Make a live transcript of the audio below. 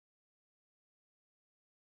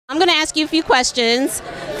I'm going to ask you a few questions.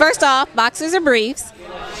 First off, boxers or briefs?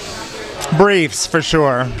 Briefs, for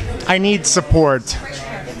sure. I need support.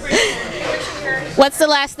 What's the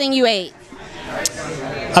last thing you ate?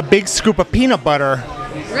 A big scoop of peanut butter.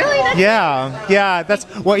 Really? Yeah.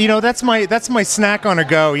 That's my snack on a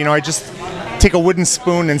go. I just take a wooden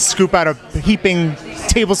spoon and scoop out a heaping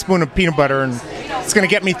tablespoon of peanut butter, and it's gonna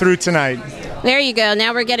get me through tonight. There you go.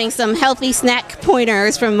 Now we're getting some healthy snack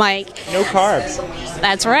pointers from Mike. No carbs.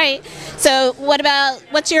 That's right. So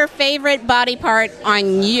what's your favorite body part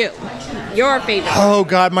on you? Your favorite? Oh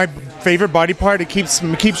God, my favorite body part, it keeps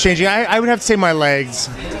changing. I would have to say my legs.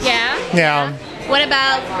 Yeah?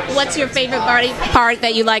 What's your favorite body part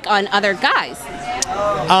that you like on other guys?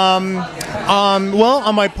 Well,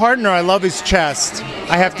 on my partner, I love his chest.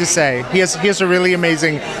 I have to say, he has a really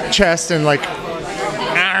amazing chest, and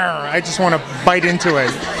I just want to bite into it.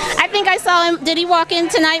 I think I saw him. Did he walk in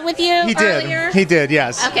tonight with you? He earlier? did. He did.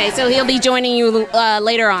 Yes. Okay, so he'll be joining you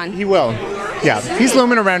later on. He will. Yeah, he's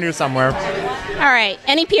looming around here somewhere. All right.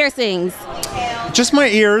 Any piercings? Just my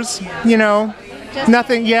ears.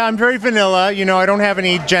 Nothing. Yeah, I'm very vanilla. I don't have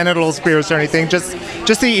any genitals pierced or anything. Just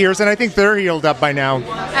the ears, and I think they're healed up by now.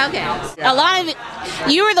 Okay. Yeah. A lot of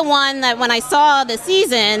you were the one that when I saw the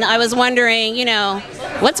season, I was wondering,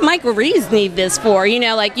 what's Mike Ruiz need this for?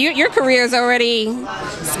 Your career's already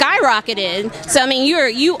skyrocketed. So I mean,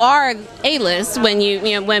 you are A-list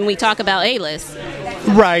when when we talk about A-list.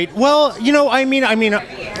 Right. Well, I mean,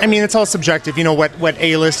 it's all subjective. What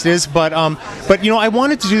A-list is, but I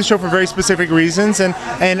wanted to do the show for very specific reasons, and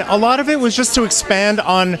a lot of it was just to expand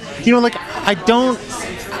on,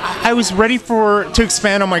 I was ready to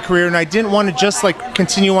expand on my career, and I didn't want to just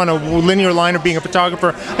continue on a linear line of being a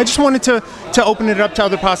photographer. I just wanted to open it up to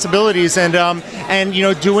other possibilities, and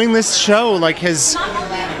doing this show has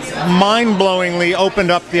mind-blowingly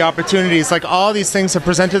opened up the opportunities. All these things have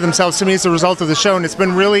presented themselves to me as a result of the show, and it's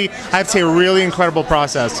been really, I have to say, a really incredible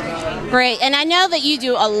process. Great, and I know that you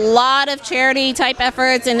do a lot of charity type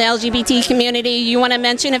efforts in the LGBT community. You want to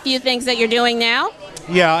mention a few things that you're doing now?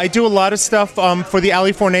 Yeah, I do a lot of stuff for the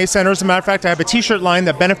Ali Fournet Center. As a matter of fact, I have a t-shirt line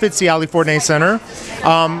that benefits the Ali Fournet Center.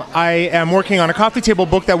 I am working on a coffee table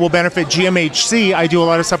book that will benefit GMHC. I do a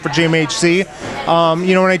lot of stuff for GMHC.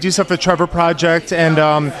 When I do stuff for Trevor Project and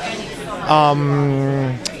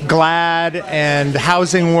GLAD and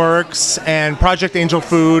Housing Works and Project Angel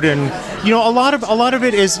Food, and a lot of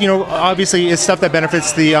it is obviously is stuff that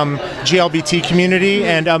benefits the GLBT community,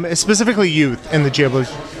 and specifically youth in the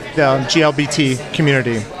GLBT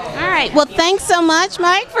community. All right. Well, thanks so much,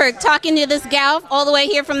 Mike, for talking to this gal all the way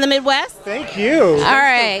here from the Midwest. Thank you. All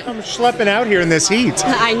right. Come schlepping out here in this heat.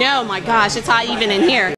 I know. My gosh, it's hot even in here.